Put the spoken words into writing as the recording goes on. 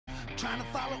trying to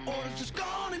follow orders, just go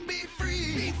on and be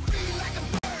free. Be free like a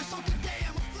bird, so today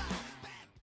I'm a fly.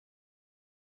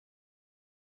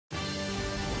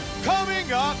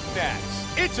 Coming up next,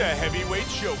 it's a heavyweight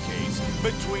showcase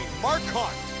between Mark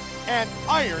Hunt and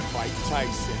Iron Mike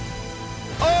Tyson.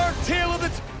 Our tale of the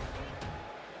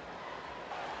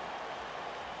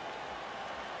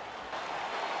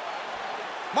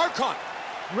Mark Hunt,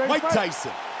 Mike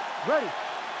Tyson. Ready.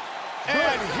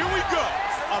 And here we go,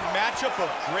 a matchup of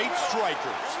great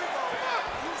strikers.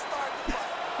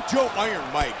 Joe Iron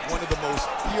Mike, one of the most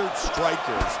feared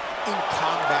strikers in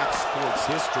combat sports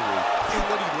history. And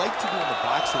what he liked to do in the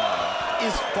boxing ring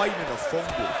is fight in a phone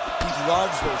booth. He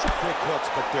loves those quick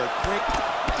hooks, but they're quick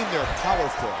and they're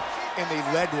powerful. And they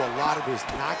led to a lot of his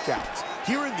knockouts.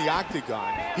 Here in the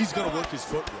octagon, he's going to work his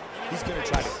footwork. He's going to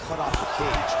try to cut off the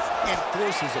cage and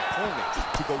force his opponent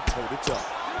to go toe-to-toe.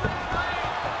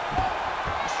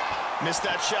 Missed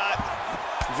that shot.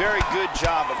 Very good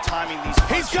job of timing these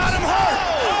punches. He's got him hurt!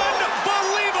 Oh!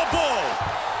 Unbelievable!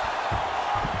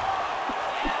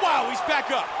 Wow, he's back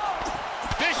up.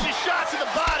 Vicious shot to the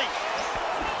body.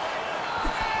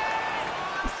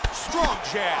 Strong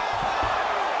jab.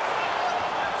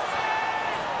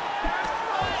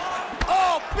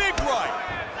 Oh, big right.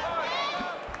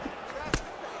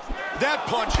 That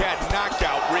punch had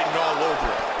knockout written all over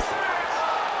it.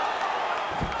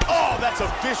 Oh, that's a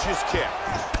vicious kick.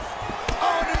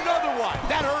 Oh, and another one.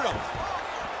 That hurt him.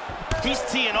 He's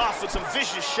teeing off with some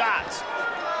vicious shots.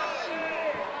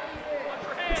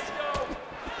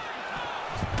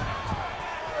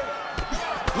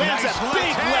 Lands a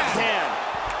big left hand.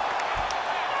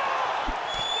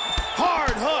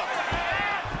 Hard hook.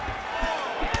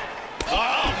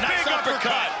 Oh, nice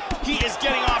uppercut. He is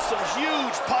getting off some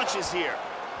huge punches here.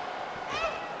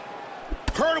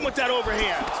 Hurt him with that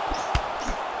overhand.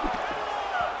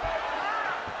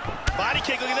 Body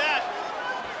kick, look at that.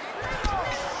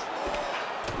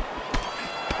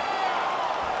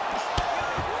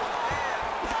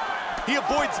 He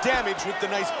avoids damage with the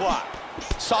nice block.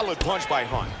 Solid punch by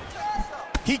Hunt.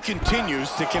 He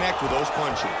continues to connect with those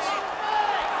punches.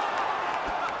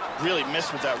 Really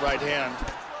missed with that right hand.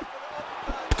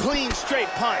 Clean, straight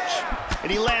punch. And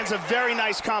he lands a very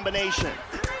nice combination.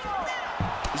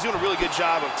 He's doing a really good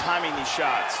job of timing these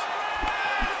shots.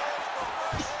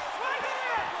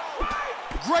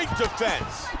 Great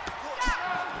defense.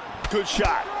 Good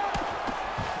shot.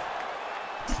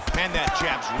 Man, that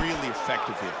jab's really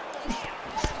effective here.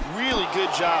 Really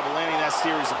good job of landing that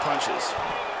series of punches.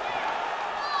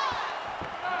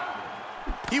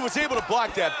 He was able to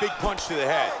block that big punch to the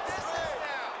head.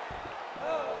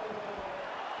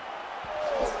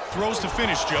 Throws to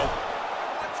finish, Joe.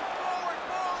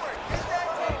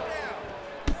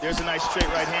 There's a nice straight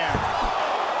right hand.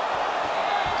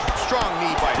 Strong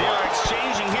knee by They Hunt. are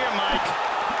exchanging here, Mike.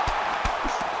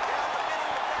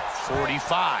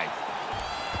 45.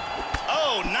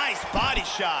 Oh, nice body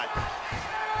shot.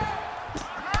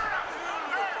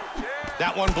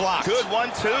 That one blocked. Good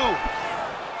one, too.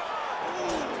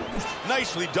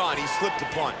 Nicely done. He slipped a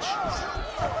punch.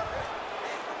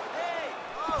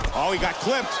 Oh, he got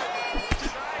clipped.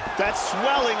 That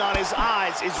swelling on his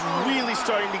eyes is really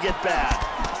starting to get bad.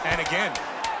 And again.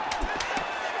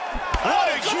 Oh,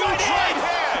 a huge right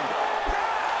hand.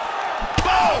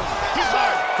 Boom! He's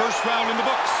hurt. First round in the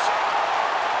books.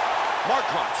 Mark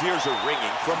Hunt's ears are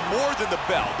ringing from more than the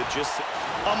bell that just...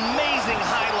 Amazing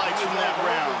highlights from that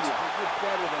round. You're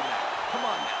better than that. Come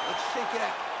on now, let's shake it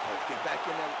out. Let's get back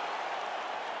in there.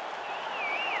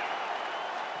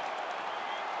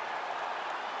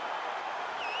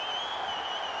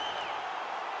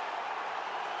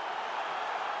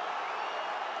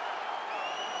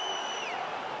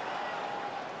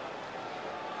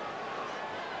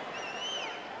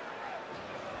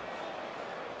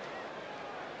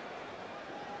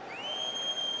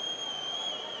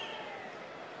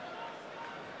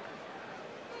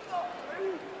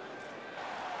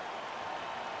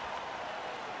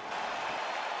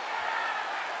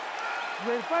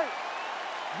 Ready to fight?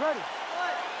 Ready.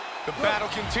 The battle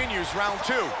continues, round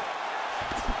two.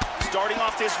 Starting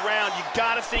off this round, you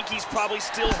gotta think he's probably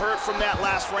still hurt from that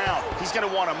last round. He's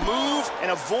gonna want to move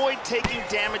and avoid taking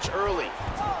damage early.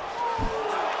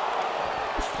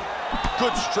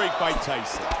 Good straight by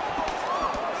Tyson.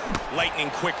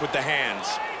 Lightning quick with the hands.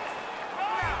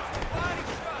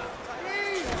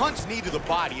 Hunt's knee to the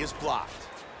body is blocked.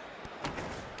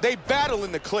 They battle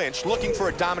in the clinch, looking for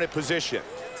a dominant position.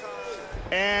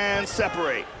 And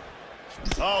separate.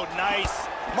 Oh, nice.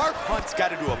 Mark Hunt's got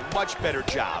to do a much better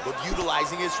job of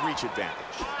utilizing his reach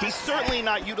advantage. He's certainly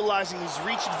not utilizing his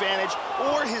reach advantage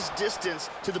or his distance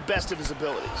to the best of his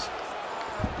abilities.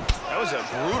 was a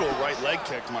brutal right leg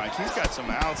kick, Mike. He's got some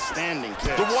outstanding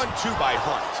kicks. The 1-2 by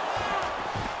Hunt.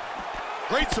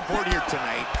 Great support here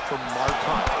tonight from Mark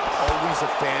Hunt. Always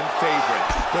a fan favorite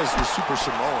because the Super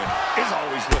Samoan is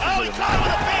always looking Oh, for he the caught him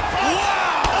with a big punch.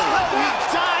 Wow! Oh, he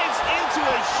dives into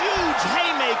a huge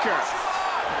haymaker.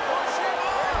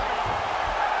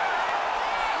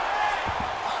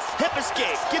 Hip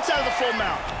escape. Gets out of the full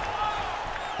mount.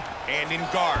 And in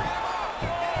guard.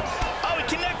 Oh, he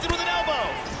connected with an elbow.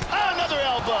 Oh, another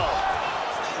elbow.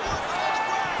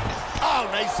 Oh,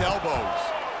 nice elbows.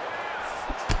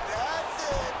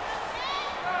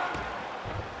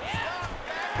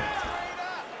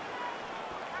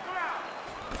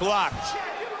 Blocked.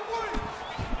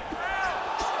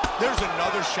 There's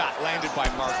another shot landed by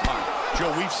Mark Hunt.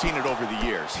 Joe, we've seen it over the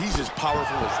years. He's as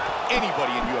powerful as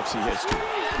anybody in UFC history.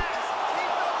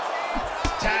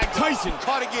 Tag. Tyson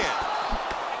caught again.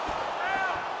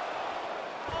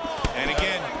 And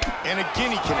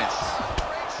again he connects.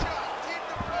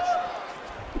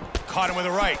 Caught him with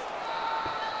a right.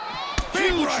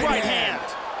 Huge right hand.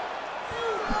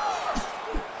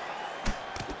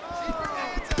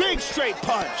 Big straight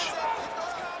punch.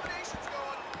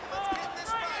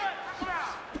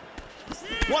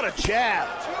 What a jab.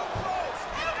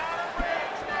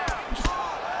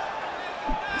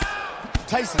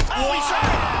 Tyson. Oh, he's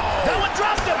hurt. That one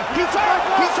dropped him. He's hurt.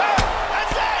 He's hurt.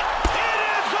 That's it. It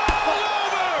is all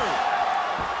over.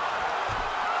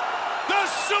 The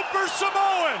Super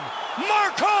Samoan,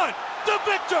 Mark Hunt, the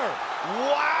victor.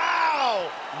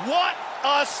 Wow. What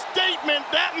a statement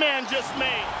that man just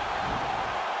made.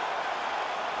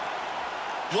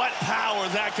 What power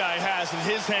that guy has in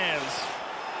his hands.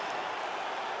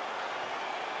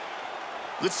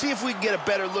 Let's see if we can get a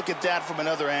better look at that from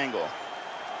another angle.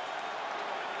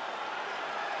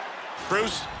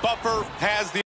 Bruce Buffer has the